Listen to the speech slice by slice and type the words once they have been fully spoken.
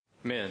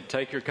Amen.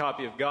 Take your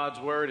copy of God's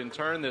Word and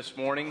turn this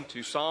morning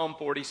to Psalm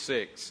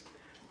 46.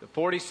 The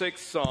 46th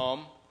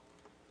Psalm,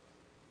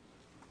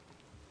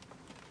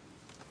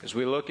 as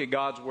we look at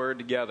God's Word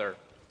together.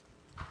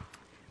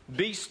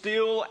 Be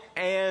still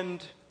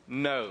and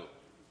know.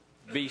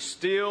 Be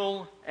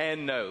still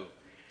and know.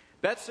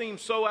 That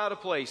seems so out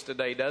of place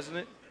today, doesn't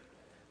it?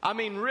 I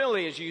mean,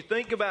 really, as you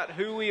think about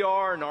who we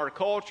are in our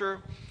culture,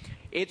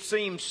 it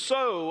seems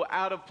so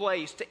out of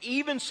place to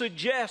even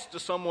suggest to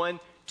someone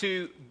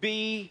to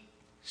be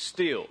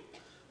still.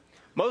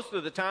 Most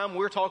of the time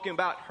we're talking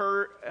about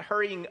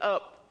hurrying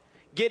up,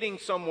 getting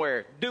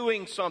somewhere,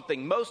 doing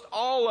something. Most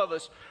all of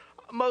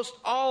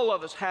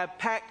us have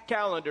packed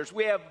calendars.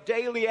 We have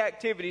daily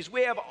activities.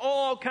 We have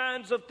all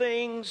kinds of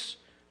things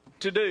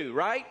to do,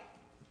 right?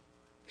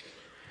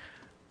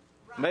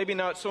 Maybe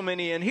not so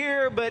many in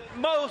here, but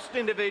most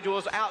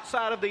individuals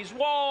outside of these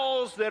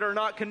walls that are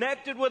not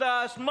connected with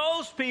us,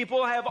 most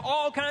people have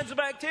all kinds of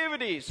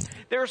activities.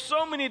 There are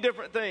so many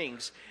different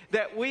things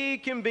that we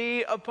can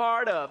be a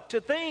part of. To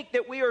think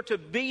that we are to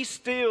be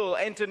still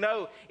and to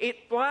know,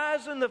 it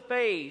flies in the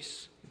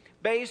face,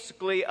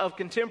 basically, of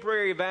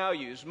contemporary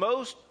values.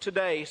 Most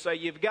today say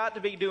you've got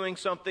to be doing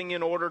something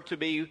in order to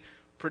be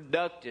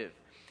productive.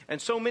 And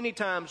so many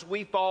times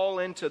we fall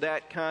into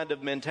that kind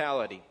of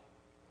mentality.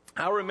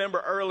 I remember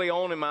early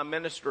on in my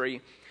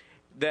ministry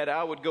that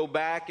I would go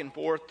back and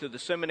forth to the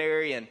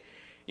seminary, and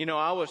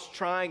I was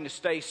trying to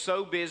stay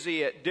so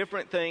busy at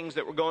different things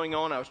that were going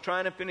on. I was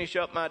trying to finish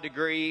up my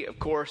degree. Of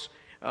course,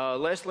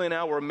 Leslie and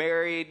I were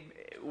married.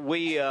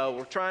 We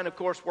were trying to, of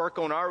course, work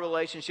on our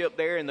relationship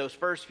there in those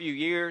first few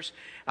years.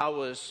 I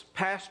was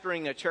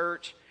pastoring a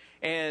church,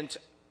 and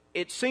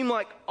it seemed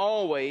like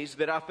always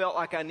that I felt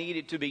like I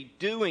needed to be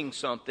doing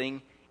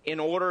something in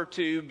order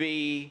to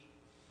be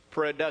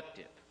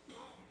productive.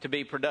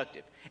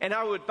 And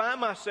I would find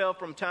myself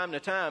from time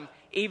to time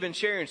even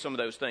sharing some of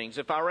those things.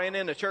 If I ran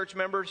into church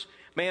members,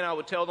 I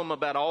would tell them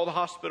about all the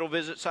hospital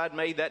visits I'd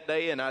made that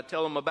day, and I'd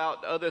tell them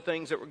about other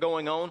things that were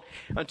going on.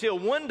 Until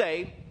one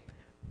day,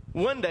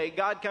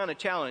 God kind of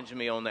challenged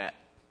me on that.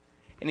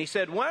 And He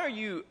said, why are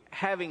you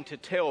having to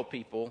tell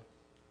people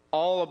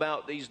all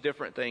about these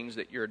different things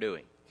that you're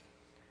doing?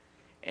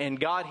 And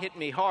God hit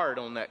me hard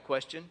on that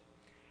question.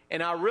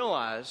 And I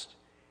realized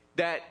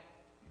that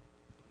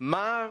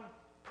my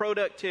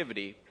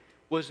productivity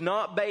was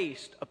not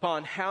based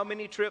upon how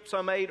many trips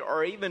I made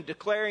or even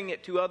declaring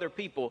it to other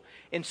people.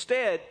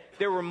 Instead,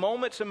 there were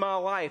moments in my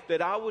life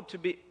that I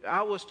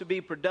was to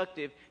be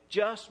productive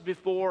just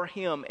before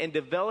Him and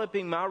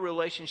developing my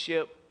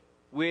relationship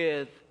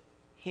with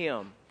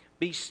Him.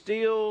 Be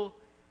still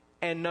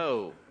and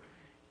know.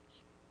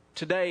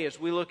 Today, as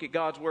we look at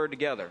God's Word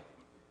together,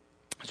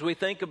 as we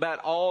think about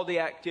all the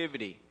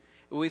activity,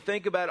 we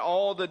think about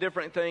all the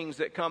different things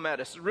that come at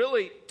us.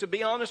 Really, to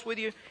be honest with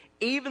you,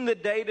 even the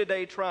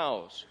day-to-day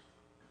trials,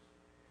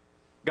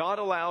 God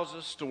allows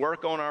us to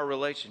work on our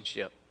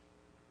relationship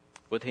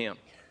with Him.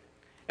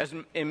 As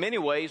in many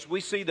ways, we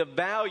see the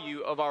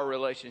value of our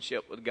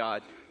relationship with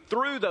God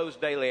through those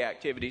daily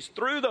activities,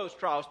 through those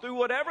trials, through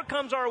whatever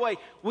comes our way.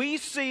 We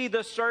see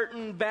the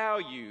certain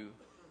value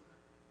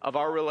of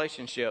our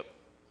relationship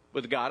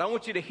with God. I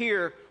want you to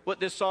hear what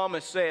this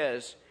psalmist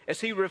says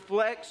as he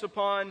reflects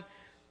upon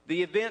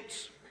the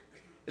events,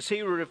 as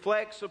he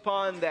reflects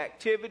upon the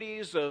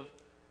activities of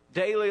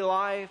daily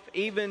life,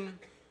 even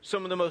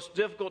some of the most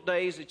difficult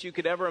days that you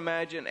could ever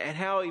imagine, and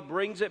how he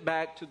brings it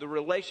back to the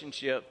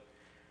relationship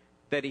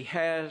that he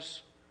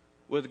has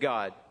with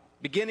God.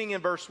 Beginning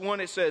in verse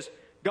 1, it says,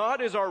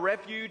 God is our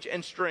refuge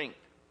and strength,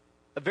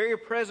 a very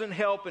present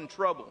help in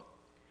trouble.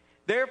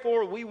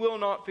 Therefore we will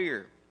not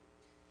fear,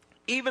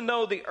 even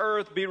though the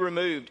earth be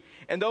removed,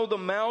 and though the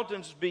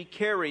mountains be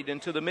carried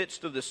into the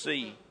midst of the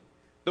sea,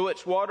 though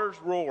its waters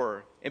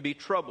roar and be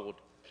troubled,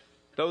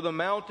 though the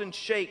mountains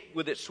shake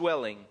with its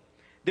swelling.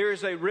 There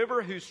is a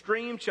river whose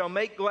stream shall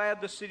make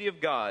glad the city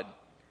of God,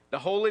 the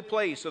holy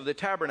place of the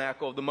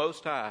tabernacle of the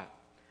Most High.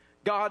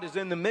 God is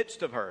in the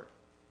midst of her.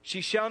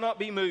 She shall not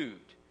be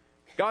moved.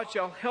 God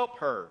shall help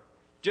her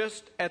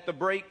just at the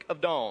break of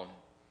dawn.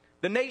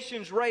 The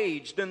nations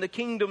raged and the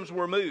kingdoms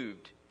were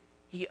moved.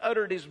 He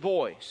uttered His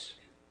voice.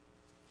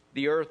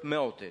 The earth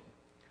melted.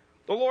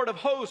 The Lord of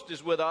hosts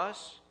is with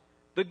us.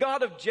 The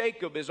God of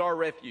Jacob is our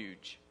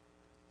refuge.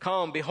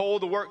 Come,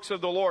 behold the works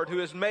of the Lord, who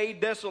has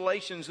made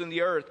desolations in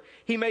the earth.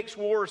 He makes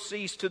war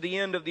cease to the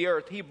end of the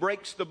earth. He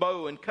breaks the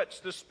bow and cuts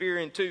the spear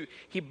in two.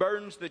 He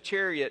burns the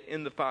chariot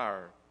in the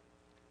fire.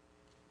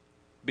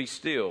 Be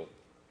still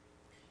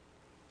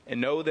and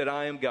know that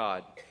I am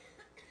God.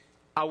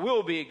 I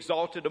will be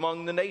exalted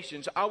among the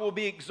nations. I will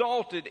be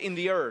exalted in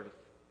the earth.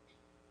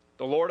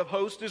 The Lord of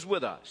hosts is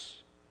with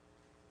us.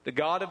 The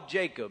God of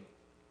Jacob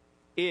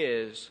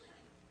is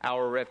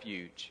our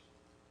refuge.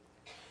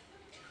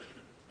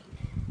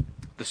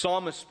 The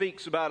psalmist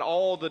speaks about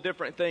all the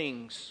different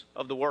things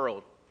of the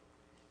world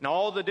and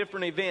all the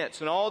different events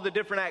and all the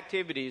different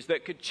activities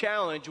that could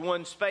challenge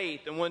one's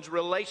faith and one's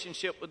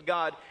relationship with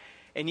God.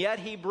 And yet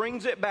he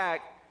brings it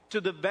back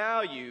to the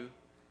value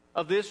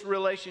of this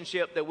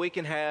relationship that we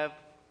can have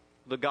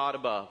the God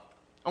above.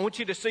 I want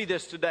you to see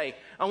this today.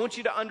 I want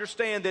you to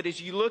understand that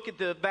as you look at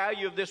the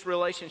value of this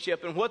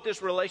relationship and what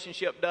this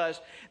relationship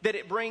does, that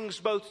it brings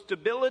both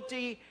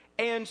stability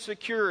and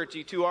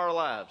security to our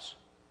lives.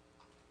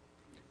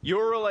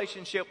 Your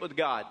relationship with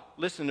God,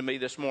 listen to me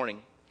this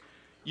morning.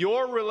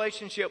 Your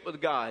relationship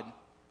with God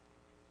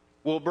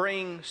will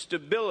bring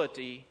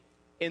stability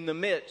in the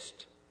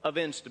midst of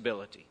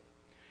instability.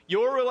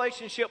 Your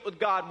relationship with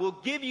God will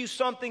give you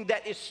something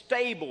that is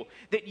stable,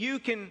 that you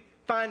can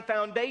find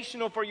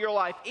foundational for your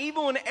life.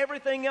 Even when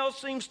everything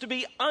else seems to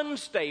be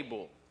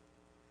unstable,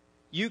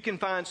 you can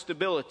find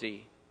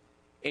stability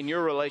in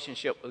your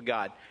relationship with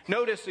God.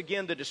 Notice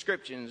again the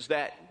descriptions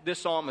that this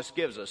psalmist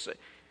gives us.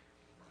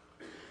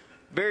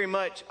 Very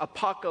much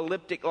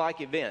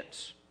apocalyptic-like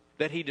events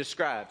that he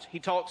describes. He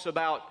talks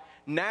about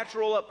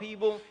natural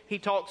upheaval. He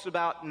talks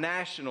about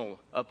national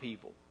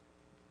upheaval.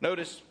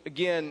 Notice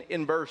again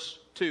in verse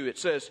 2, it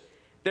says,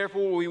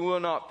 "Therefore we will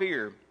not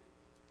fear,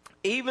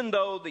 even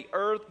though the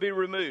earth be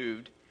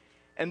removed,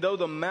 and though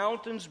the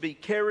mountains be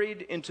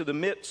carried into the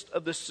midst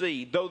of the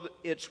sea, though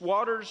its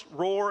waters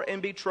roar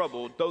and be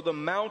troubled, though the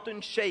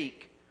mountains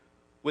shake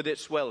with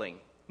its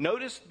swelling."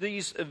 Notice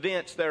these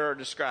events that are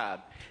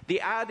described.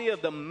 The idea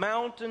of the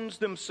mountains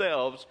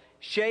themselves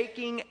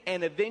shaking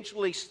and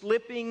eventually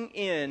slipping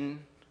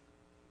in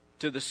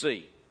to the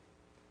sea.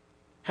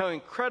 How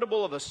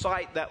incredible of a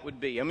sight that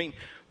would be. I mean,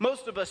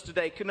 most of us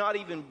today could not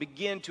even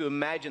begin to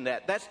imagine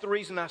that. That's the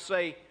reason I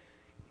say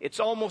it's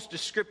almost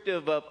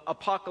descriptive of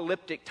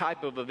apocalyptic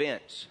type of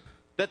events.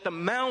 That the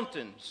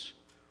mountains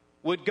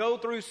would go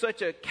through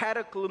such a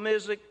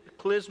cataclysmic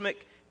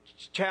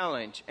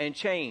challenge and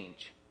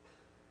change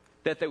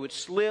that they would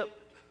slip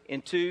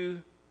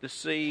into the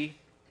sea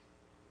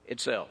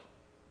itself.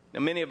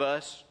 Now, many of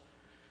us,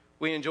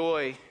 we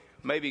enjoy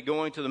maybe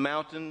going to the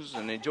mountains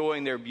and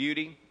enjoying their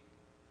beauty.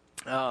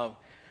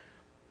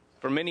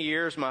 For many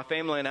years, my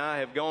family and I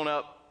have gone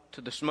up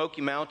to the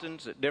Smoky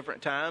Mountains at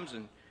different times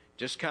and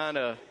just kind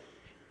of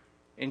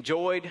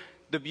enjoyed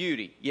the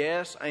beauty.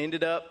 Yes, I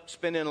ended up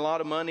spending a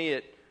lot of money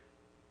at,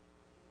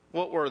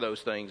 what were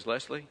those things,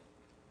 Leslie?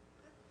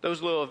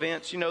 Those little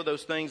events, you know,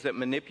 those things that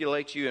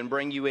manipulate you and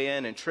bring you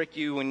in and trick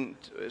you, when,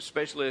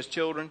 especially as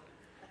children.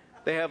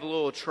 They have a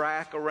little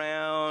track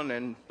around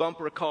and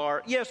bumper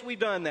car. Yes, we've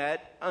done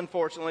that.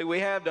 Unfortunately, we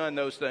have done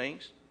those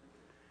things.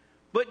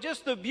 But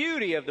just the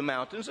beauty of the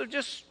mountains, of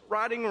just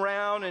riding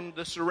around and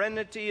the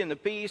serenity and the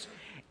peace.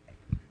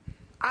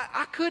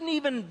 I couldn't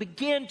even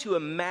begin to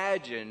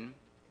imagine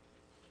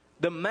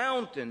the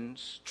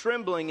mountains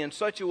trembling in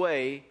such a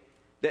way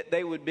that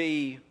they would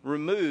be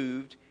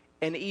removed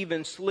and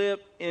even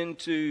slip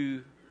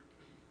into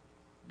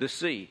the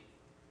sea.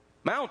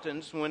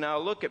 Mountains, when I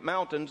look at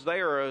mountains,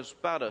 they are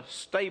about as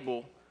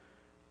stable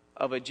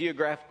of a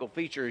geographical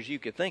feature as you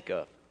could think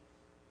of.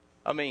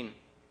 I mean,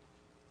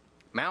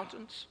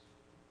 mountains,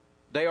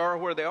 they are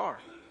where they are.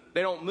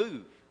 They don't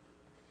move.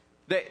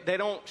 They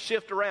don't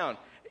shift around.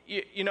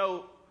 You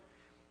know,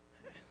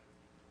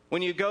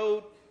 when you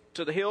go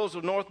to the hills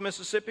of North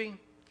Mississippi,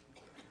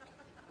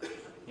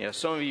 yeah,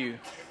 some of you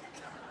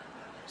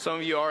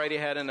already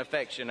had an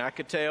affection, I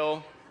could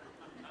tell.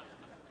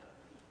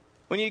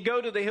 When you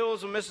go to the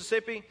hills of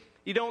Mississippi,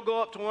 you don't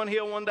go up to one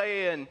hill one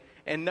day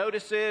and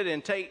notice it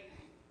and take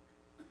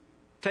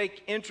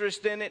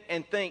interest in it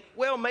and think,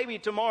 well, maybe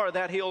tomorrow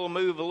that hill will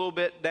move a little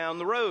bit down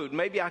the road.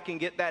 Maybe I can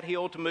get that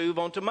hill to move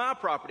onto my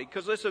property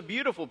because it's a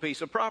beautiful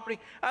piece of property.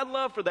 I'd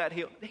love for that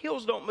hill. The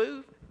hills don't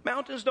move.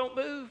 Mountains don't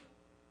move.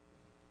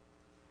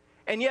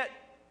 And yet,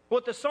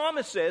 what the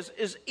psalmist says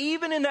is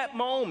even in that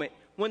moment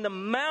when the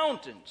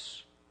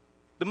mountains,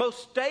 the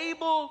most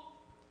stable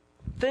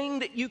thing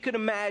that you could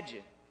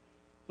imagine,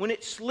 when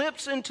it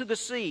slips into the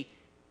sea,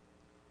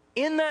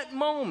 in that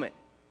moment,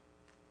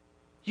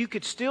 you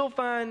could still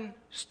find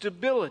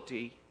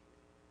stability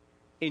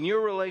in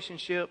your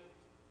relationship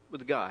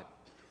with God.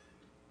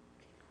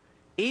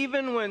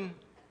 Even when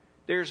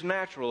there's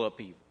natural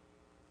upheaval.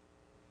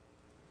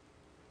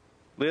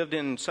 Lived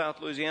in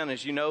South Louisiana,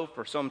 as you know,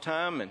 for some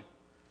time, and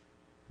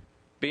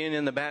being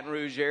in the Baton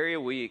Rouge area,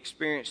 we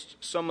experienced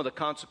some of the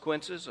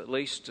consequences, at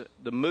least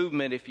the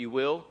movement, if you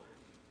will,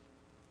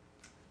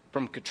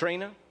 from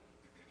Katrina,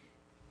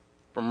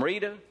 from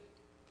Rita.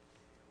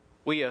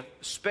 We,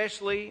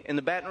 especially in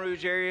the Baton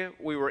Rouge area,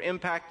 we were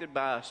impacted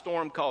by a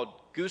storm called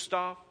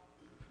Gustav.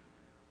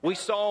 We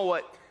saw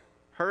what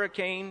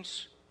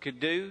hurricanes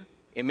could do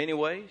in many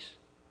ways.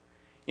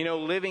 You know,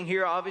 living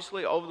here,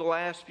 obviously, over the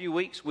last few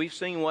weeks, we've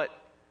seen what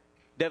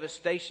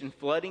devastation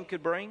flooding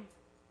could bring.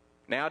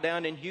 Now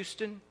down in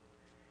Houston.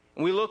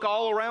 And we look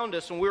all around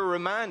us and we're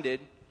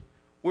reminded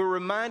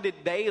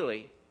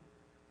daily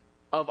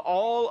of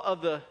all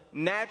of the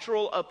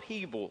natural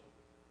upheaval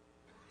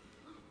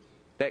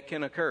that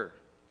can occur.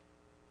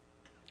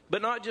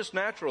 But not just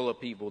natural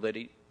upheaval that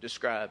he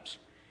describes.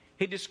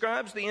 He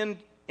describes the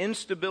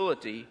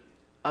instability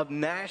of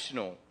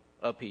national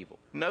upheaval.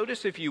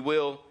 Notice, if you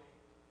will,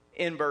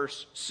 in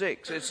verse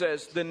 6, it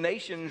says, "The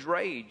nations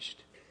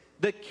raged.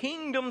 The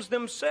kingdoms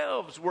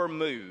themselves were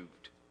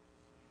moved."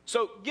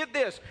 So get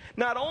this,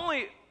 not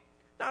only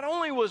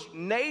was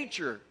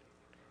nature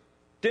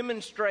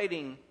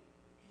demonstrating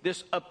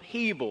this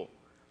upheaval,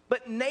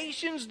 but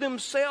nations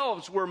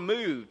themselves were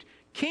moved.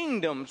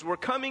 Kingdoms were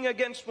coming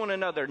against one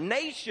another.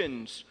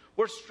 Nations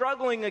were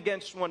struggling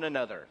against one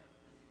another.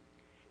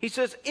 He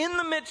says, in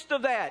the midst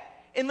of that,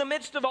 in the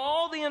midst of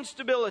all the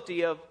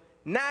instability of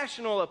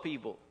national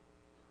upheaval,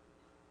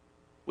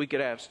 we could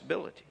have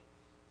stability.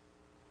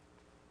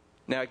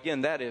 Now,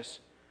 again, that is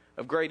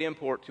of great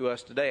import to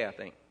us today, I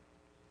think.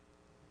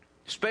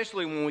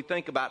 Especially when we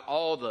think about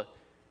all the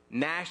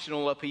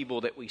national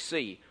upheaval that we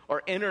see,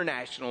 or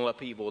international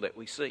upheaval that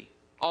we see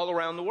all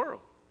around the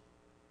world.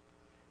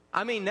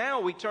 I mean,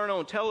 now we turn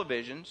on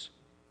televisions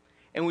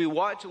and we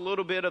watch a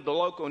little bit of the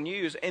local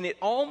news, and it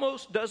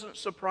almost doesn't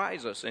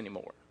surprise us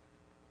anymore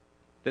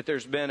that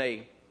there's been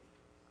a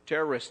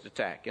terrorist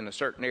attack in a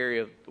certain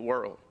area of the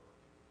world.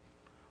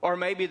 Or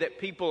maybe that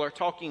people are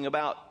talking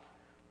about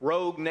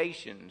rogue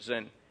nations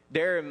and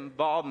their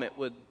involvement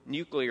with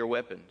nuclear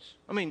weapons.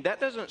 I mean,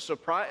 that doesn't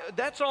surprise.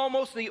 That's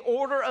almost the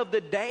order of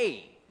the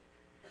day.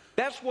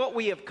 That's what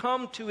we have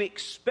come to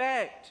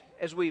expect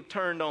as we've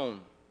turned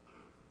on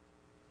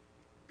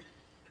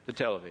the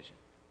television.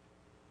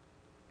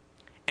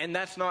 And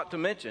that's not to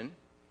mention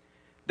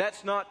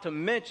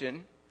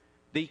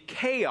the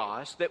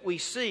chaos that we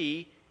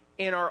see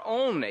in our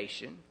own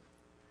nation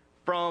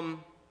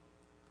from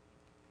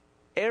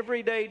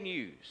everyday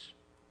news.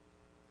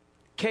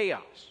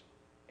 Chaos.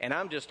 And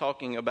I'm just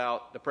talking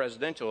about the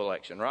presidential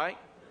election, right?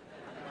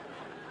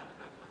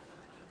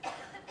 I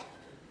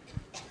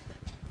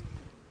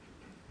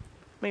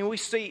mean, we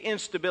see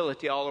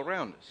instability all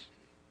around us.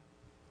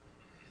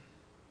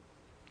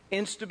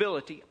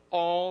 Instability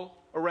all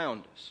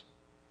around us.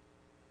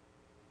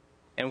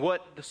 And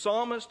what the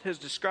psalmist has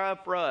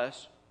described for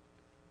us,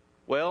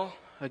 well,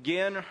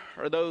 again,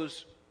 are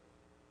those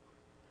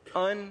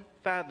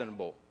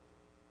unfathomable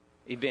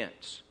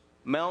events.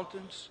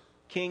 Mountains,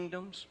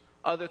 kingdoms,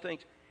 other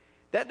things.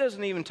 That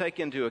doesn't even take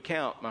into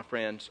account, my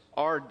friends,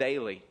 our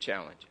daily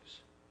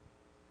challenges.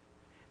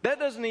 That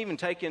doesn't even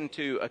take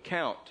into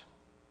account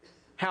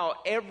how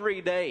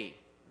every day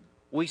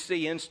we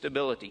see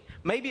instability.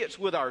 Maybe it's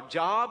with our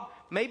job,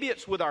 maybe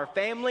it's with our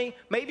family,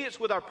 maybe it's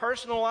with our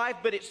personal life,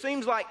 but it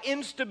seems like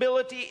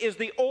instability is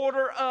the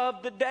order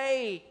of the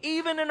day,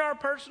 even in our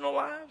personal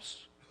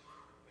lives.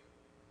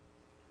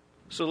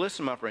 So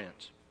listen, my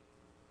friends.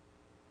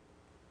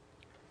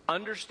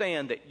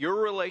 Understand that your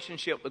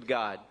relationship with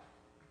God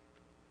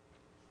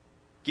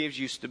gives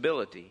you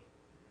stability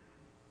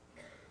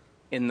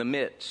in the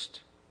midst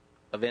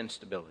of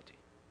instability.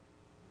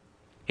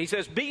 He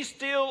says, be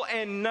still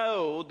and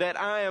know that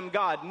I am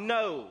God.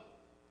 Know.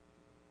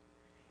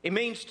 It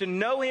means to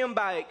know Him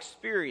by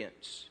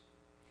experience.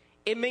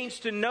 It means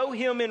to know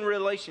Him in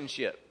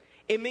relationship.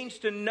 It means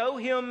to know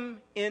Him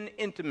in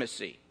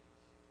intimacy.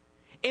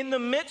 In the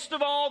midst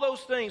of all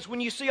those things,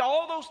 when you see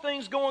all those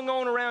things going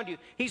on around you,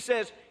 He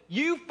says,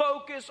 you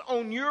focus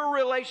on your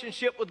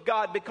relationship with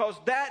God, because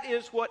that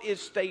is what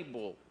is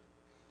stable.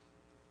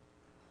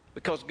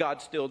 Because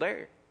God's still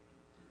there.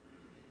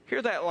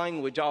 Hear that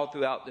language all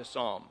throughout this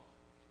psalm.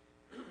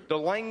 The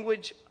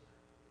language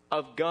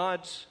of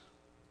God's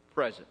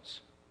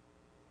presence.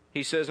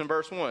 He says in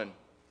verse 1,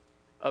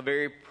 a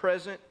very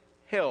present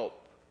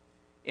help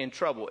in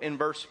trouble. In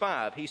verse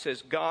 5, he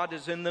says, God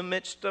is in the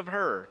midst of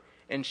her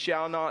and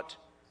shall not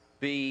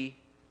be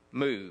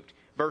moved.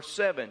 Verse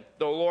 7,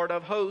 the Lord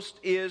of hosts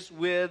is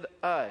with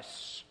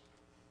us.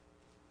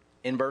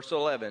 In verse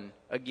 11,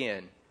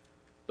 again,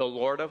 the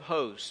Lord of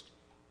hosts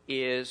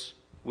is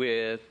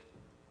with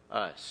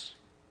us.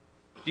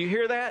 Do you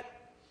hear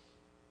that?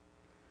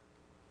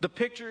 The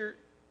picture,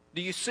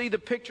 do you see the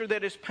picture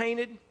that is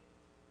painted?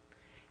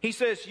 He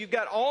says you've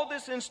got all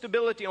this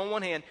instability on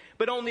one hand,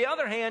 but on the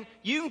other hand,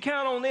 you can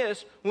count on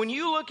this. When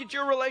you look at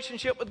your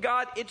relationship with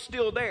God, it's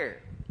still there.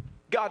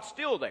 God's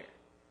still there.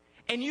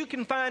 And you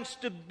can find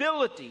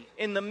stability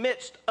in the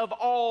midst of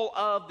all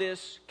of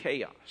this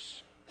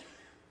chaos.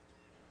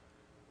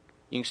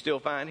 You can still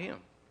find Him.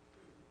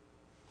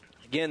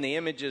 Again, the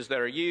images that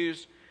are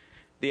used,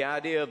 the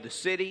idea of the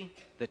city,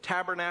 the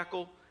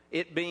tabernacle,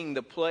 it being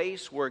the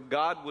place where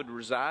God would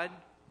reside.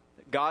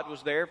 God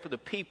was there for the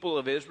people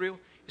of Israel.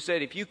 He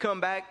said, if you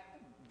come back,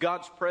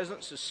 God's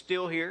presence is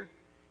still here.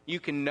 You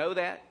can know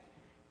that.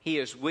 He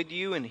is with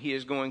you, and He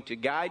is going to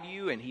guide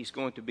you, and He's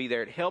going to be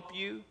there to help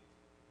you.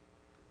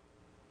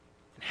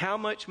 And how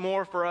much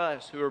more for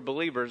us who are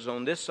believers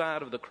on this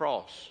side of the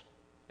cross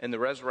and the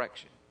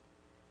resurrection?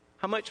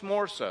 How much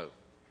more so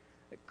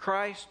that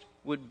Christ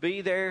would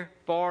be there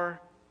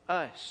for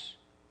us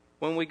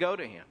when we go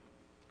to Him.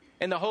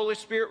 And the Holy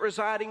Spirit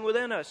residing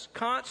within us.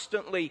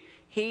 Constantly,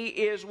 He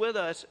is with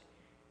us.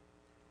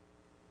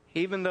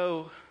 Even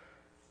though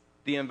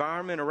the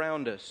environment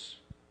around us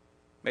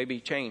may be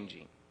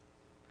changing,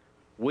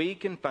 we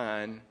can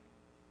find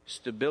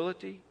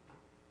stability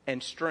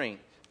and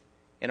strength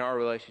in our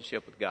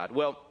relationship with God.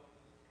 Well,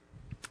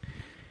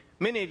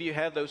 many of you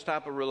have those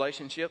type of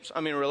relationships.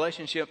 I mean,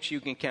 relationships you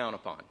can count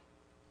upon.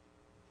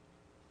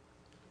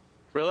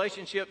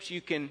 Relationships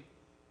you can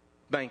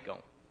bank on,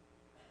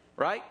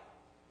 right?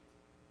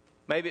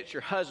 Maybe it's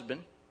your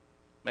husband.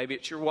 Maybe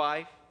it's your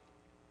wife.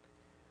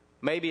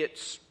 Maybe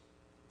it's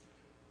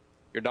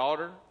your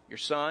daughter, your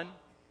son,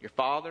 your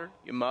father,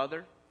 your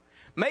mother.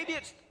 Maybe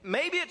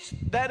it's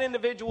that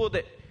individual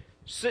that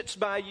sits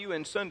by you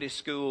in Sunday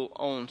school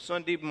on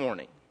Sunday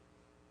morning.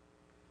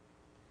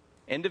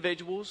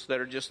 Individuals that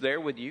are just there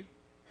with you.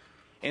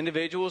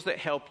 Individuals that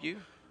help you.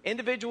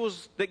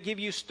 Individuals that give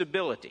you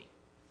stability.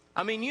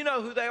 I mean, you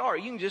know who they are.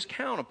 You can just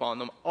count upon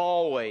them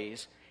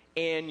always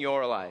in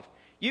your life.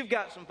 You've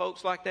got some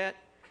folks like that.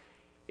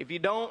 If you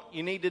don't,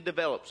 you need to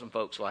develop some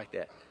folks like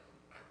that.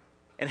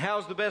 And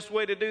how's the best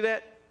way to do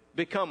that?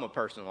 Become a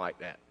person like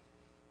that.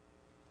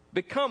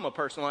 Become a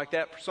person like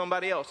that for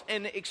somebody else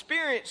and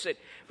experience it,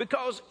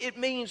 because it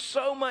means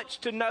so much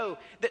to know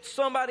that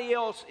somebody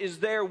else is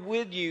there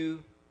with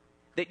you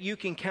that you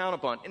can count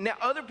upon. And now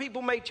other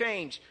people may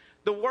change.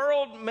 The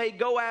world may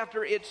go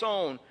after its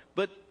own,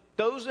 but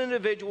those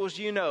individuals,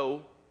 you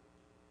know,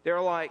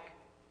 they're like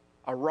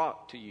a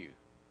rock to you,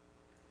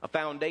 a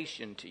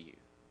foundation to you.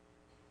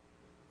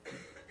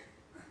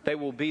 They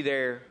will be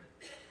there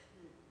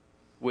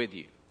with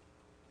you.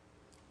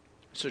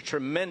 It's a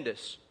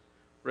tremendous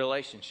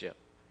relationship.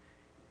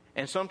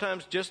 And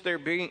sometimes just their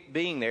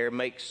being there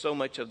makes so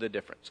much of the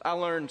difference. I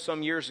learned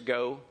some years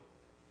ago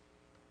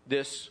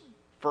this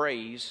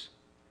phrase,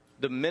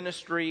 the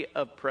ministry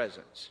of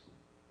presence.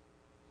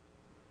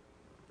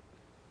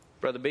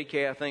 Brother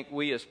BK, I think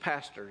we as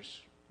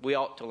pastors, we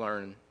ought to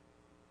learn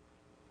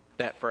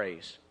that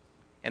phrase.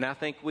 And I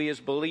think we as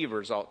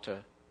believers ought to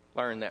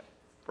learn that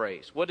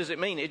phrase. What does it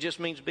mean? It just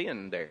means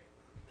being there.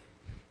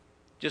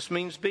 Just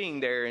means being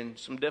there in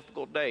some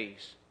difficult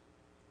days,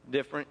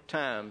 different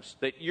times,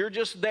 that you're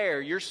just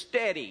there, you're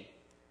steady,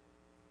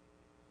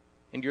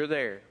 and you're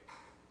there.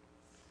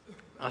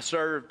 I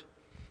served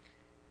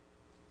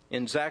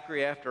in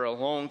Zachary after a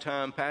long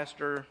time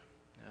pastor.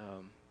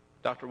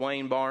 Dr.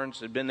 Wayne Barnes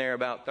had been there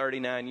about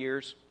 39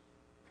 years.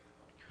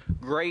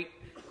 Great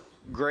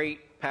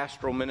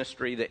pastoral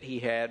ministry that he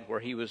had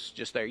where he was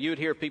just there. You would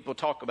hear people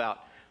talk about,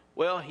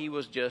 well, he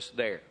was just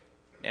there.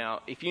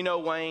 Now, if you know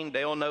Wayne,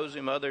 Dale knows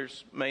him,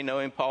 others may know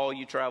him. Paul,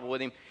 you travel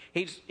with him.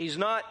 He's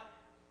not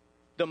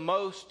the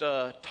most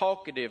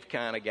talkative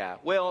kind of guy.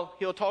 Well,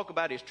 he'll talk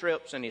about his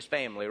trips and his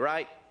family,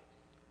 right?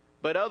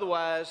 But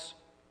otherwise,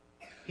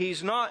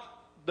 he's not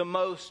the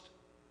most,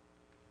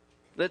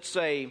 let's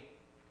say,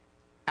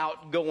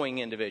 outgoing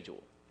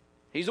individual.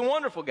 He's a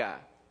wonderful guy,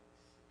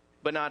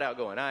 but not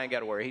outgoing. I ain't got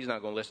to worry. He's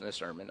not going to listen to this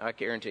sermon. I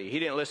guarantee you. He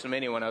didn't listen to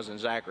me when I was in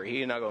Zachary.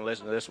 He's not going to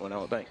listen to this one, I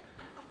don't think.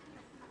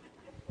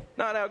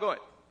 Not outgoing.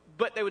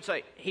 But they would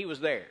say, he was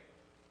there.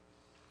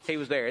 He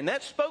was there. And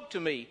that spoke to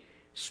me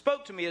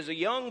as a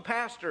young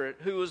pastor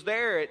who was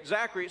there at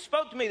Zachary. It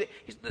spoke to me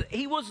that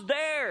he was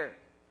there.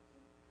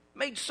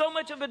 Made so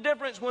much of a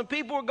difference when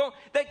people were going.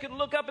 They could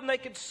look up and they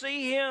could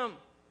see him.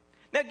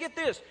 Now get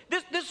this.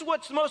 This is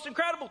what's the most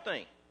incredible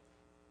thing.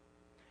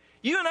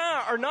 You and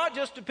I are not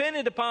just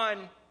dependent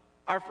upon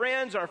our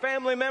friends, our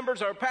family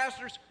members, our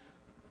pastors.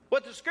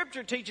 What the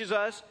Scripture teaches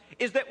us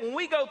is that when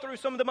we go through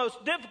some of the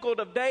most difficult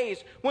of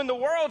days, when the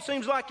world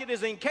seems like it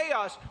is in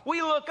chaos,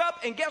 we look up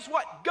and guess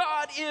what?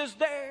 God is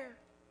there.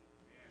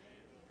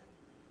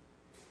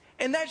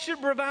 And that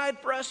should provide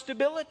for us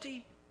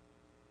stability.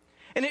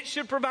 And it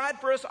should provide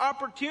for us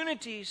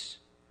opportunities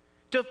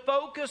to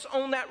focus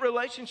on that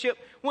relationship.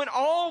 When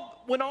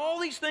all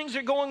these things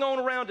are going on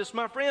around us,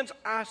 my friends,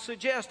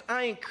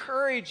 I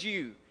encourage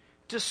you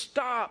to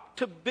stop,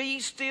 to be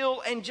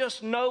still, and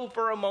just know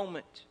for a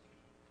moment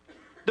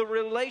the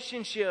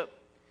relationship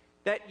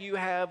that you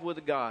have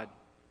with God.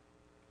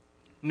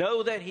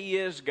 Know that He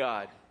is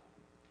God.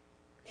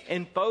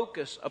 And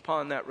focus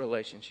upon that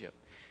relationship.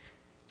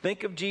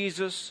 Think of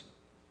Jesus,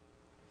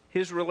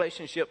 His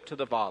relationship to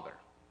the Father.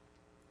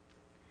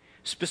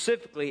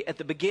 Specifically, at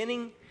the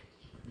beginning,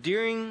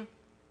 during,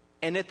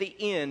 and at the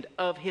end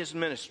of His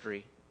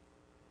ministry,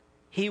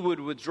 He would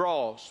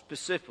withdraw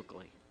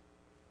specifically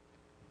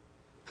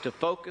to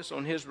focus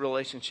on His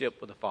relationship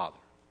with the Father.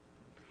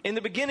 In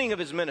the beginning of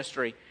His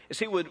ministry, as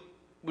He would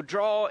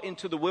withdraw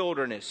into the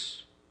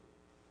wilderness,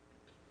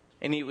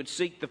 and He would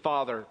seek the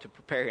Father to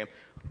prepare Him.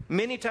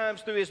 Many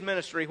times through His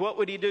ministry, what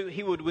would He do?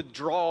 He would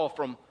withdraw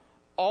from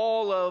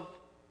all of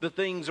the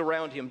things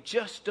around Him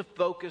just to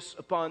focus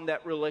upon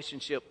that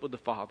relationship with the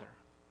Father.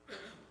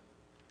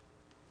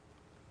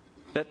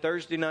 That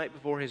Thursday night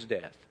before His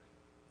death,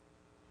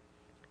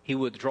 He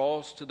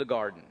withdraws to the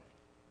garden.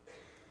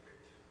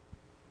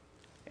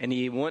 And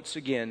He once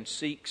again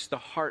seeks the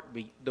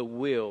heartbeat, the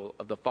will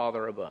of the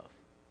Father above.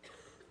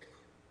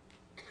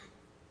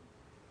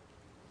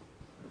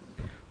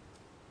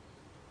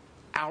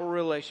 Our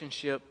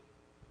relationship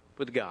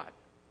with God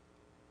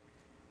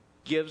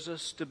gives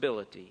us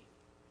stability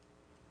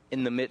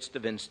in the midst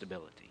of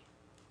instability.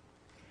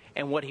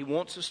 And what He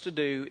wants us to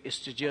do is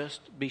to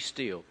just be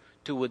still,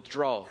 to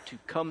withdraw, to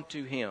come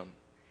to Him,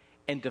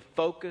 and to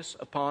focus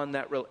upon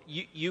that.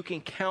 You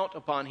can count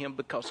upon Him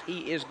because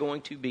He is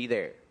going to be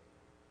there.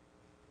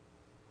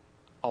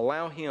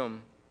 allow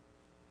Him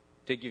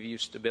to give you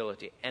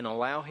stability and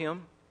allow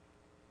Him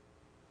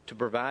to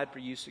provide for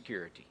you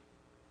security.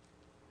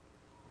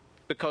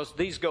 Because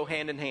these go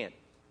hand in hand.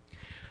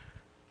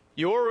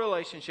 Your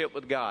relationship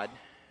with God,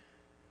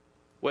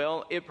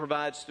 well, it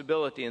provides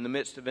stability in the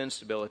midst of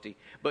instability.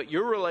 But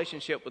your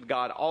relationship with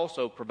God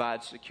also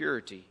provides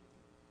security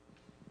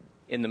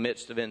in the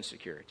midst of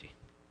insecurity.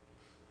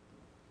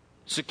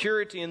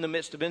 Security in the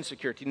midst of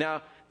insecurity.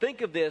 Now,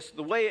 think of this,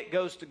 the way it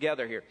goes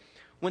together here.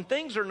 When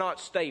things are not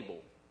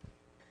stable,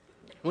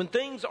 when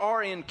things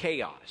are in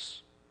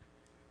chaos,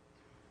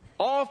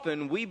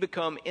 often we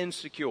become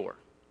insecure.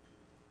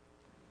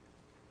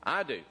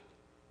 I do.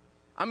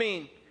 I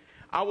mean,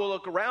 I will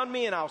look around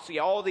me and I'll see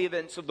all the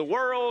events of the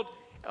world.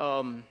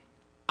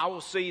 I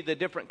will see the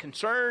different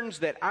concerns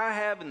that I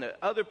have and that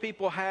other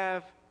people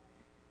have.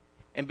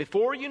 And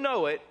before you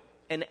know it,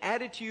 an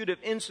attitude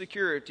of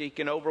insecurity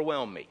can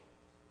overwhelm me.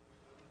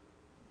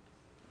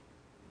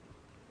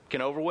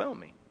 Can overwhelm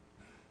me.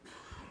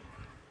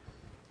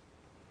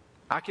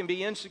 I can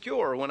be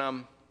insecure when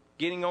I'm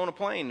getting on a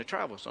plane to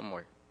travel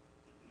somewhere.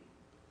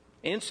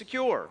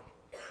 Insecure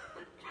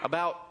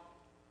about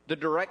the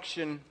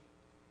direction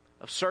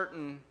of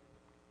certain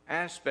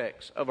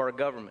aspects of our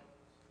government.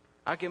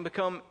 I can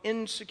become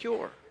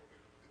insecure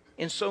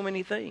in so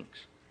many things.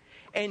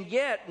 And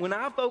yet, when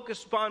I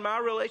focus upon my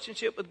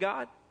relationship with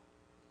God,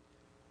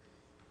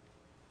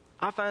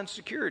 I find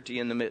security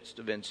in the midst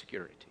of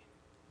insecurity.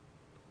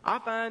 I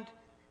find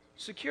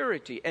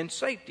security and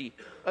safety.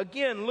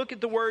 Again, look at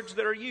the words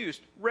that are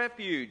used.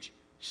 Refuge,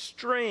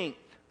 strength.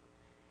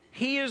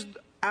 He is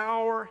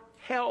our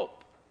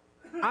help.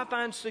 I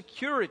find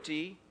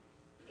security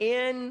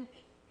in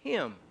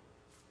Him.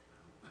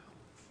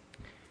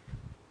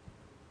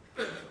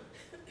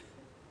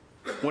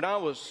 When I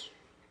was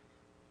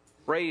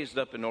raised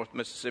up in North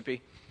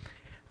Mississippi,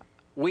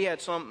 we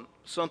had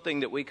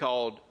something that we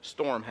called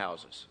storm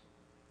houses,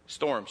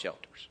 storm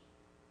shelters.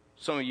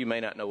 Some of you may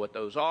not know what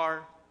those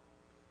are.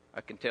 I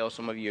can tell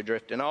some of you are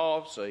drifting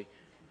off, so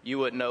you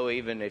wouldn't know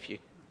even if you...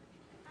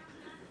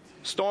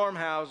 Storm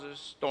houses,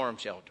 storm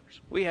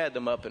shelters. We had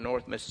them up in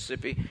North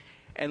Mississippi.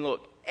 And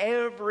look,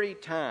 every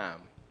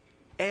time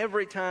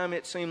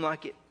it seemed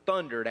like it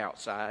thundered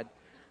outside,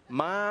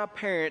 my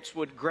parents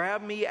would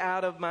grab me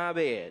out of my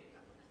bed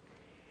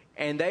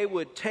and they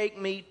would take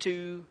me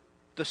to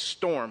the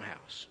storm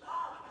house.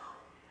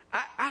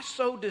 I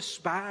so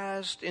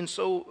despised in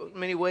so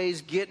many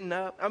ways getting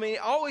up. I mean,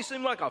 it always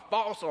seemed like a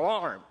false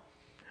alarm.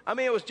 I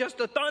mean, it was just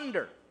a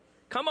thunder.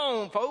 Come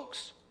on,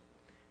 folks.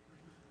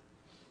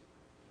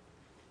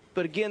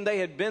 But again, they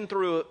had been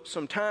through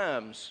some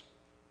times.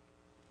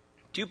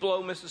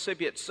 Tupelo,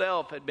 Mississippi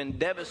itself had been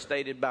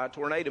devastated by a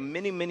tornado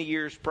many, many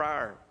years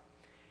prior.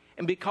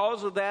 And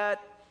because of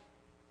that,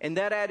 and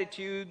that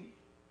attitude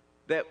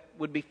that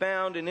would be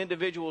found in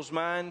individuals'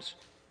 minds,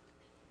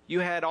 you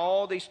had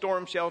all these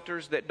storm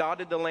shelters that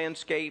dotted the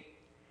landscape,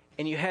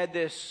 and you had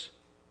this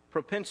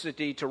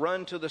propensity to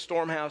run to the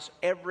storm house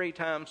every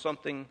time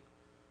something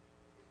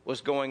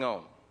was going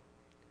on.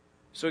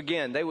 So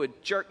again, they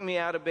would jerk me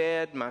out of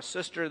bed. My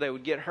sister, they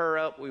would get her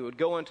up. We would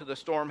go into the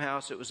storm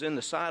house. It was in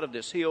the side of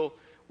this hill.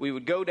 We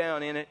would go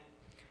down in it.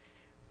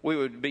 We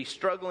would be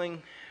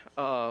struggling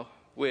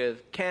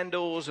with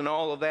candles and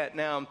all of that.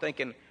 Now I'm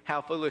thinking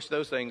how foolish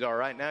those things are.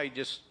 Right now you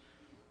just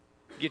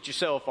get your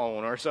cell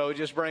phone or so.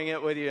 Just bring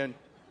it with you and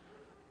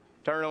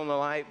turn on the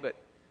light. But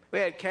we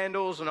had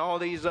candles and all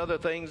these other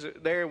things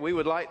there. We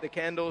would light the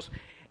candles.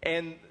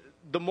 And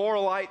the more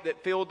light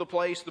that filled the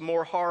place, the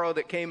more horror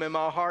that came in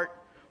my heart.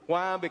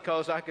 Why?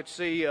 Because I could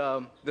see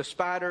the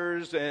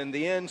spiders and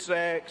the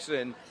insects.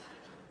 And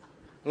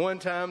one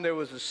time there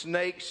was a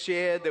snake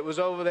shed that was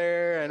over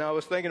there. And I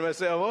was thinking to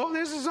myself, oh,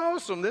 this is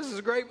awesome. This is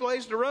a great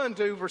place to run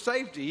to for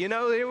safety. You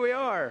know, here we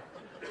are.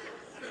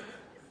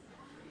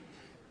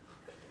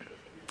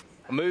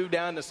 I moved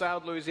down to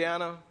South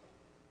Louisiana.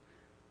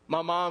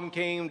 My mom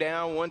came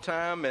down one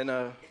time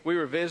and we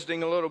were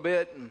visiting a little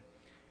bit. And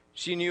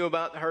she knew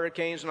about the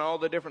hurricanes and all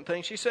the different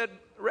things. She said,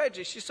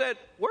 Reggie, she said,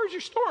 where's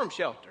your storm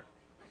shelter?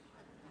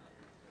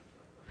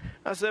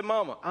 I said,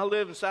 Mama, I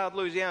live in South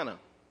Louisiana.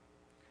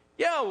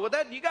 Yeah, well,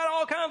 you got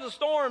all kinds of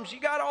storms. You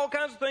got all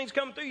kinds of things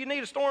coming through. You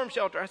need a storm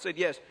shelter. I said,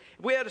 yes.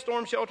 If we had a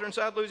storm shelter in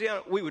South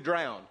Louisiana, we would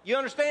drown. You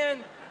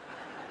understand?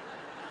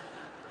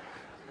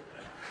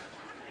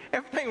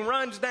 Everything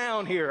runs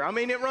down here. I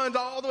mean, it runs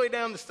all the way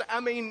down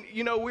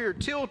we're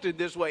tilted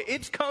this way.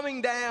 It's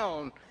coming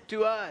down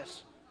to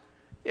us.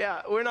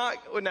 Yeah, we don't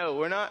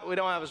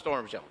have a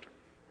storm shelter.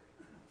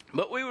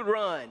 But we would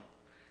run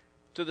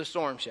to the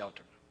storm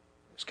shelter.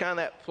 It's kind of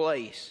that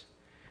place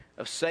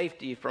of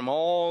safety from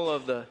all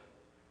of the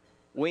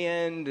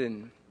wind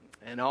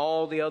and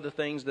all the other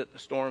things that the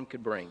storm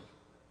could bring.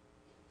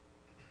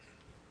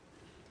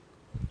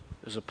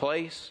 It was a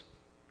place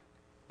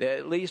that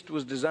at least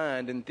was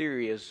designed in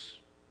theory as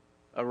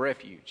a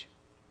refuge.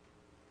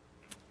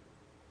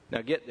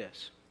 Now get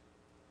this.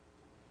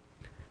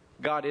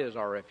 God is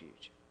our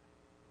refuge.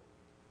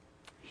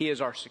 He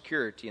is our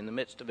security in the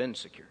midst of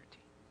insecurity.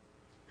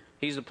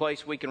 He's the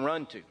place we can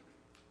run to.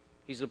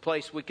 He's the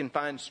place we can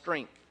find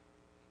strength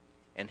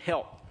and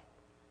help.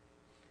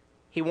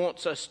 He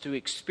wants us to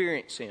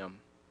experience Him.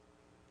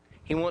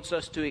 He wants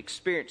us to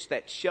experience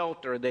that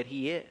shelter that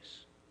He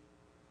is.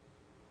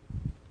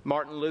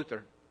 Martin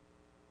Luther,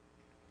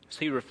 as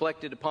he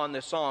reflected upon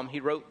this psalm, he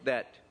wrote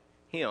that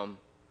hymn,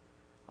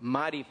 "A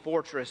mighty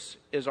fortress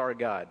is our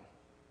God."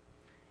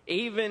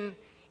 Even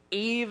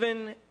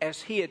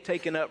as he had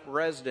taken up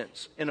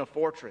residence in a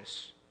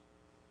fortress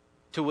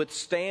to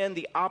withstand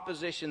the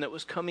opposition that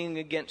was coming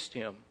against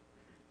him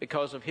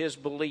because of his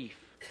belief,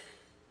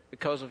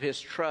 because of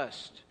his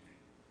trust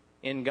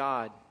in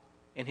God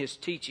and his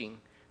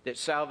teaching that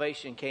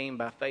salvation came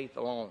by faith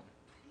alone.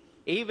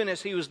 Even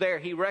as he was there,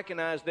 he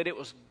recognized that it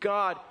was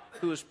God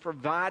who was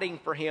providing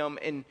for him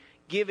and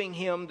giving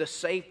him the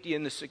safety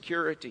and the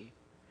security.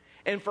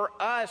 And for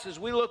us, as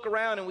we look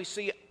around and we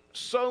see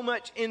so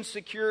much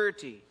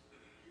insecurity,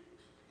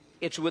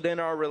 it's within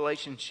our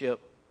relationship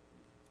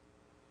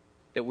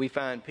that we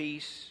find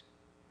peace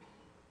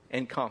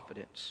and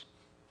confidence.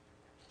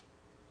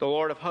 The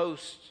Lord of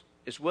hosts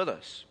is with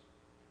us.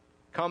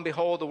 Come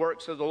behold the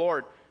works of the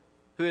Lord,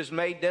 who has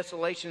made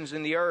desolations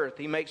in the earth.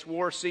 He makes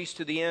war cease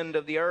to the end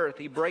of the earth.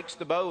 He breaks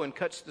the bow and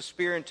cuts the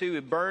spear in two. He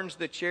burns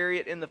the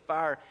chariot in the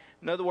fire.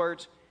 In other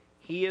words,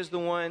 He is the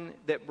one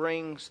that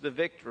brings the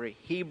victory.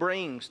 He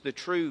brings the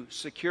true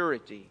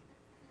security.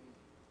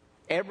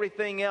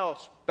 Everything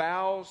else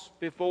bows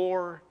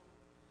before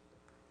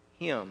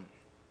Him.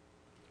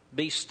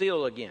 Be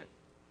still again.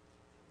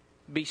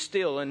 Be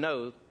still and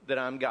know that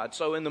I'm God.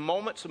 So in the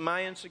moments of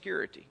my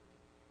insecurity,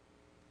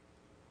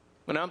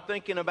 when I'm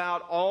thinking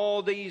about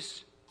all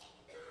these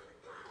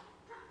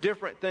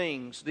different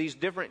things, these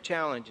different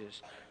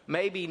challenges,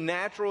 maybe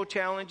natural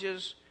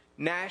challenges,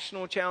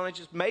 national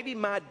challenges, maybe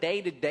my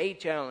day-to-day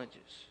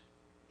challenges,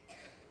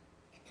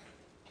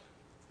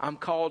 I'm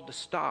called to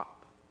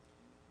stop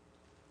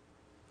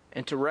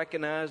and to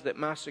recognize that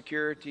my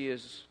security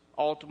is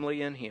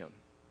ultimately in Him.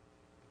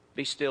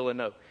 Be still and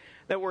know.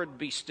 That word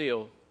 "be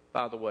still,"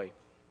 by the way,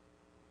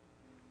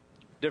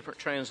 different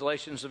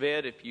translations of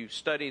it, if you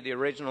study the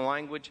original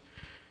language,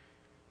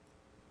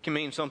 can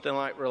mean something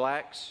like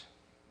relax.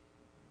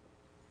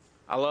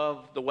 I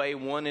love the way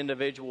one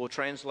individual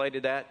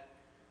translated that.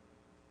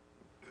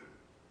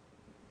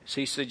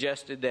 He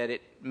suggested that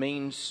it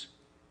means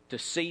to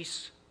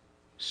cease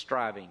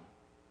striving.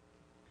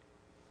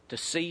 To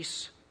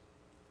cease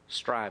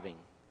striving.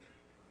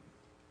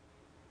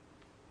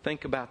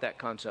 Think about that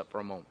concept for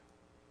a moment.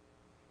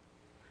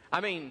 I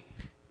mean,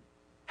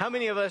 how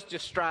many of us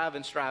just strive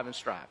and strive and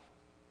strive?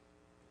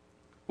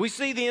 We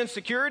see the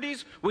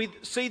insecurities, we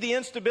see the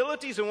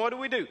instabilities, and what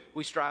do?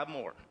 We strive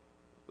more.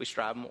 We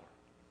strive more.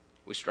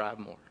 We strive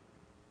more.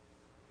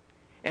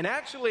 And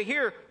actually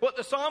here, what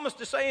the psalmist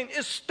is saying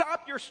is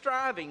stop your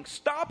striving.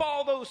 Stop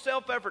all those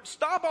self-efforts.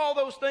 Stop all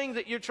those things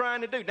that you're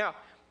trying to do. Now,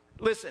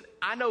 listen,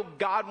 I know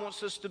God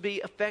wants us to be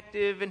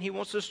effective and He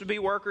wants us to be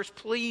workers.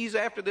 Please,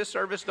 after this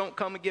service, don't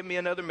come and give me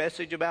another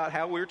message about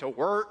how we're to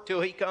work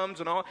till He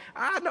comes and all.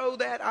 I know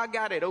that. I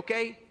got it,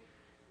 okay?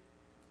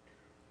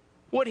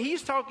 What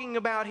he's talking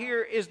about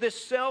here is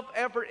this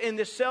self-effort and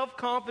this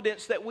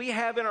self-confidence that we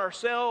have in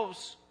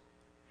ourselves.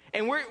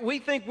 And we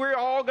think we're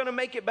all going to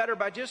make it better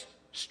by just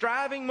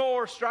striving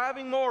more,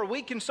 striving more.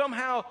 We can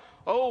somehow,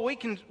 we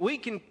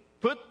can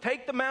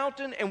take the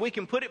mountain and we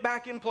can put it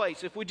back in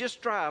place if we just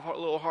strive a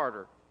little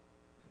harder.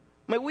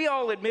 May we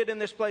all admit in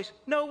this place,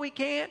 no, we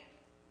can't.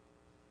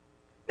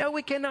 No,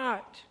 we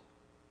cannot.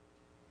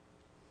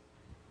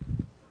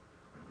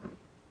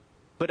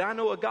 But I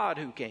know a God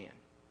who can.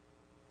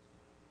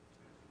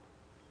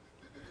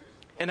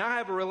 And I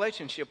have a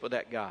relationship with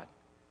that God.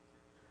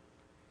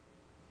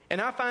 And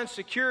I find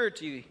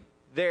security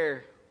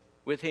there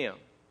with Him.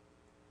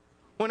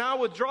 When I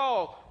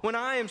withdraw, when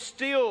I am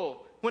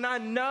still, when I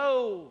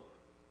know,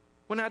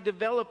 when I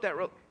develop that,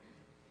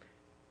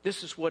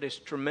 this is what is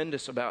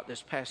tremendous about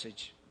this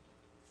passage,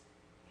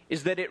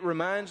 is that it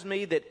reminds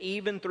me that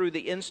even through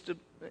the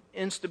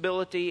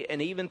instability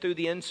and even through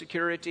the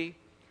insecurity,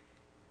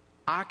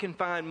 I can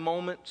find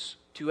moments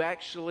to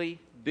actually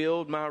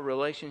build my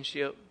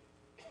relationship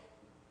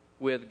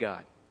with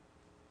God.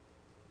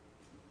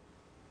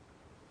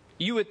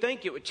 You would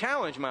think it would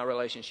challenge my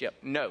relationship.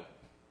 No.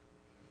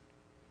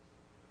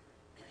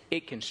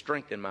 It can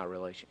strengthen my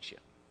relationship.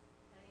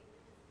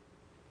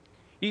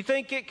 You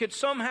think it could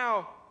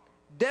somehow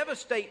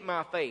devastate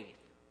my faith.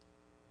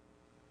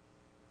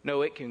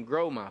 No, it can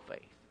grow my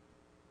faith.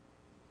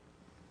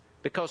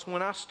 Because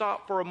when I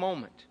stop for a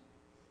moment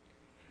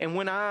and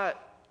when I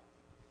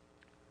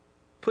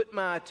put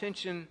my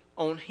attention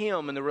on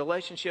Him and the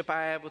relationship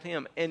I have with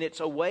Him, and it's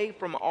away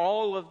from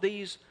all of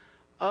these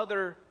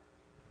other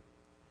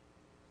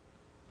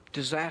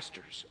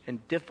disasters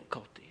and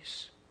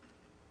difficulties,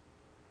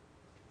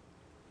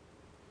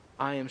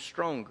 I am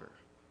stronger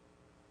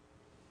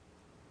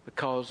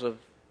because of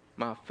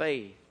my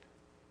faith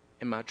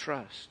and my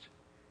trust.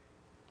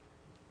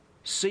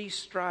 Cease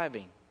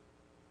striving.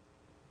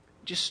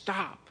 Just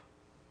stop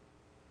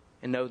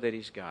and know that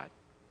He's God.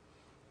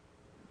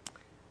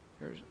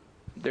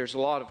 There's a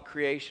lot of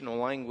creational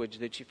language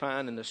that you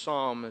find in the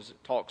Psalm as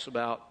it talks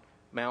about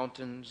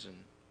mountains and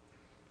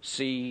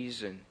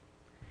seas and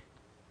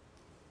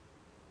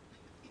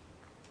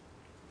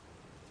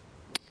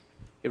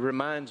it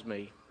reminds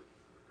me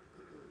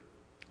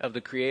of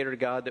the Creator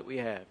God that we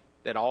have,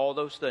 that all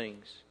those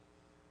things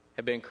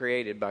have been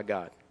created by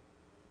God.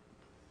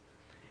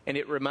 And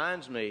it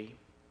reminds me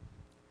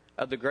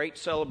of the great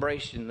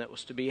celebration that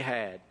was to be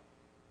had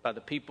by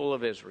the people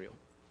of Israel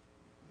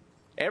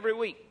every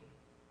week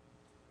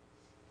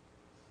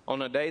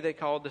on a day they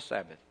called the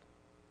Sabbath,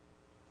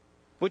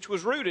 which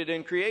was rooted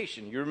in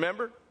creation. You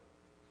remember?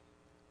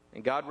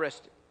 And God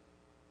rested.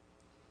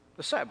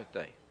 The Sabbath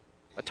day.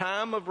 A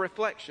time of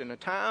reflection, a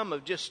time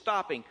of just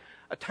stopping,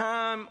 a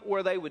time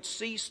where they would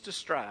cease to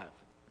strive.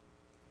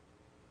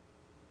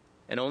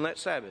 And on that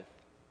Sabbath,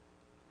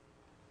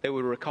 they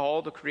would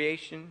recall the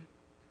creation,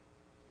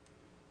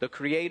 the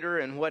Creator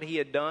and what He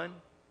had done.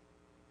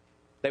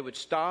 They would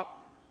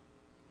stop.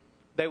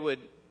 They would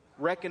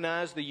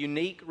recognize the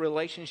unique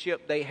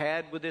relationship they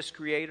had with this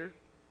Creator.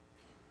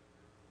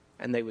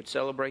 And they would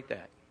celebrate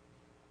that.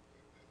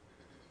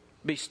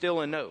 Be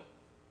still and know.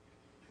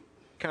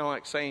 Kind of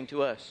like saying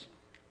to us,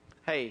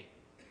 hey,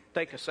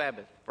 take a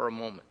Sabbath for a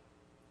moment.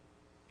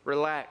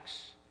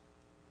 Relax.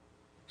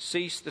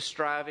 Cease the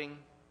striving.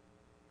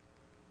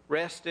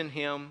 Rest in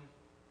Him.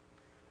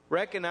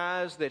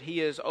 Recognize that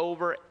He is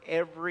over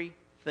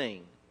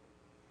everything.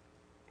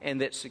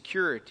 And that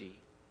security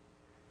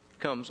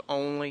comes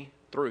only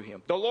through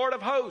Him. The Lord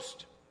of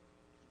hosts.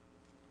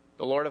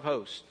 The Lord of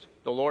hosts.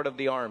 The Lord of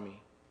the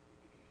army.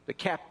 The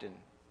captain.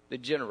 The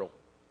general.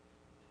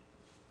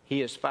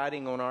 He is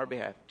fighting on our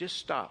behalf. Just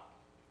stop.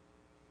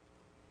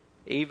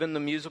 Even the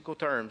musical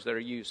terms that are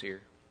used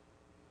here.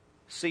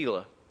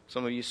 Selah.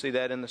 Some of you see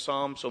that in the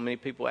Psalm. So many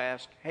people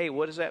ask, hey,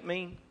 what does that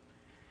mean?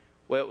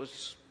 Well, it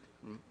was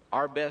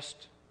our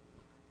best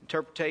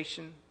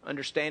interpretation,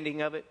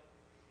 understanding of it.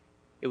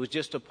 It was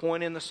just a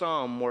point in the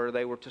Psalm where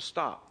they were to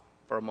stop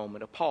for a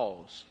moment, a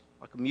pause,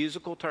 like a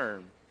musical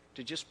term,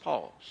 to just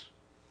pause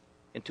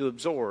and to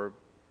absorb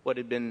what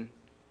had been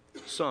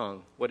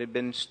sung, what had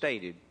been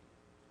stated.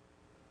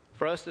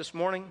 For us this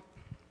morning,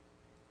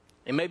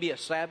 it may be a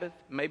Sabbath,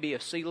 it may be a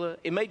Selah,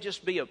 it may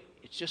just be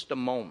it's just a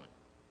moment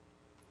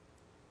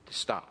to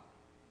stop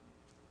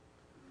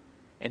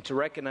and to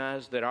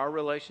recognize that our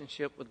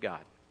relationship with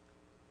God,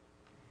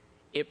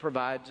 it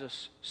provides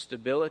us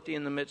stability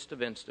in the midst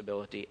of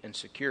instability and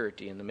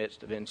security in the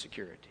midst of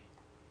insecurity.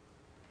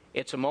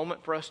 It's a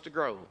moment for us to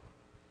grow.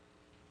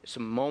 It's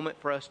a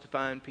moment for us to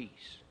find peace.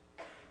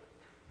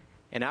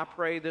 And I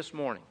pray this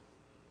morning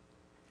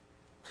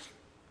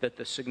that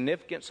the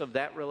significance of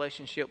that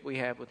relationship we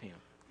have with Him,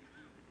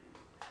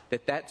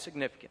 that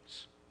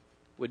significance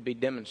would be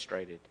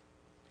demonstrated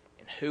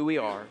in who we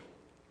are,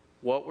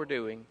 what we're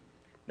doing,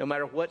 no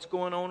matter what's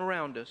going on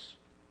around us,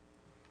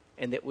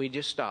 and that we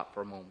just stop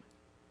for a moment.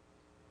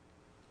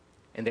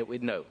 And that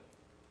we'd know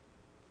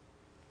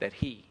that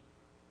He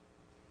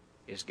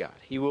is God.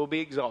 He will be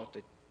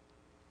exalted.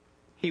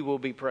 He will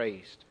be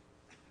praised.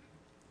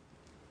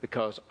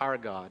 Because our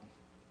God,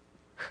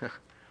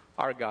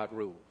 our God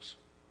rules.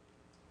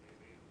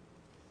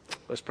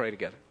 Let's pray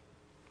together.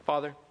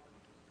 Father,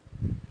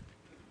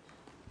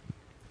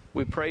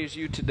 we praise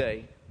You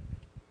today.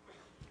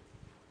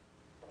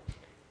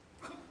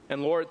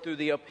 And Lord, through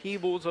the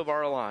upheavals of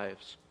our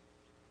lives,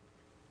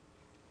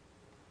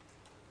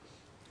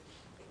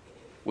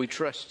 we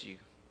trust You.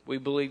 We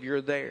believe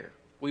You're there.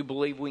 We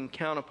believe we can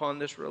count upon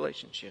this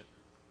relationship.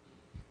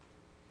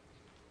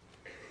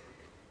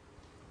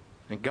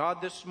 And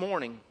God, this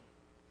morning,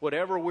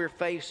 whatever we're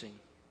facing,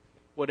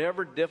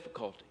 whatever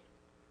difficulty,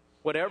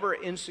 whatever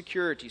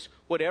insecurities,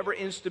 whatever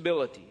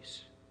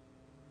instabilities,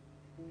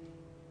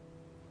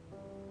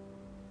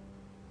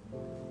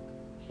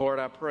 Lord,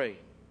 I pray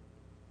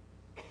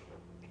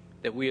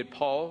that we would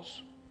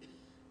pause,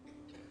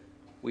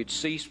 we'd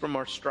cease from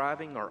our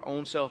striving, our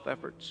own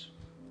self-efforts,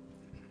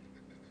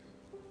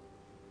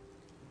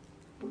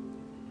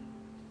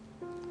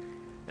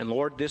 and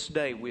Lord, this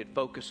day we'd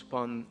focus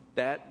upon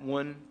that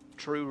one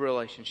true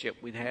relationship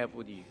we'd have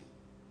with You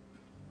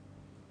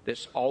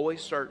that's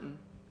always certain,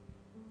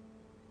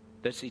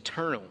 that's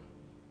eternal,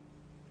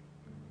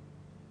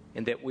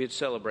 and that we'd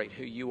celebrate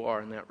who You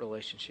are in that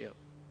relationship.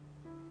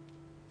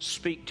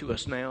 Speak to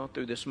us now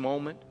through this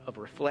moment of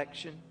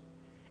reflection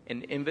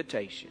and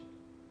invitation.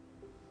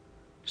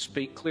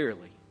 Speak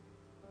clearly.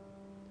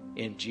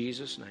 In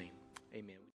Jesus' name.